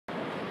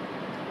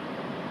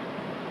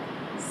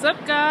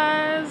Sup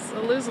guys,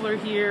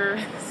 Elizler here.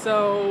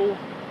 So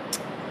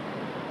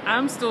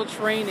I'm still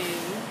training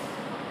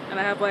and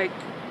I have like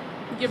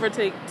give or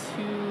take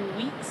 2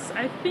 weeks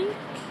I think.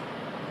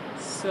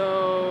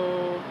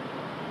 So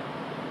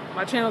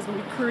my channel's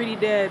gonna be pretty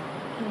dead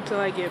until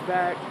I get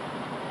back.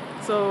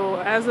 So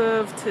as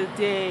of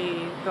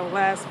today, the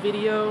last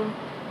video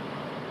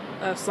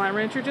of Slime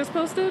Rancher just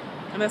posted,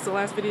 and that's the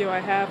last video I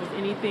have of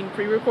anything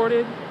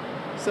pre-recorded.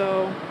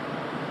 So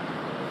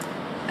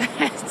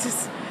it's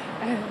just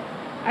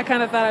I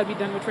kind of thought I'd be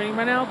done with training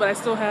by now, but I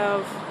still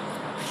have,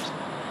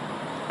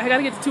 I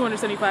gotta get to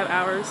 275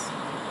 hours,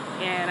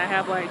 and I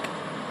have like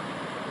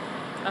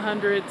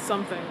 100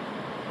 something.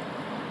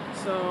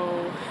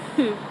 So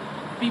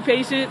be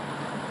patient,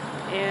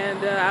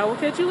 and I will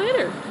catch you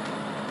later.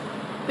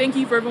 Thank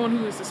you for everyone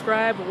who has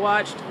subscribed,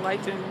 watched,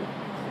 liked, and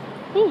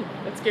whew,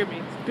 that scared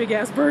me. Big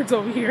ass birds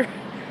over here.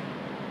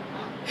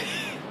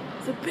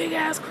 It's a big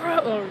ass crow,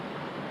 or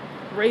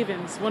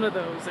ravens, one of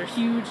those. They're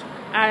huge.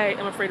 I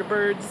am afraid of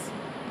birds.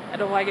 I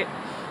don't like it.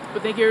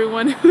 But thank you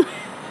everyone who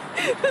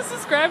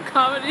subscribed,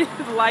 commented,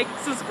 liked,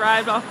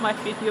 subscribed off my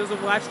videos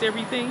and watched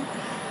everything.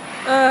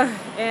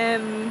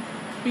 And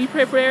be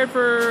prepared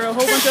for a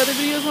whole bunch of other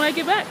videos when I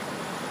get back.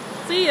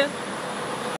 See ya.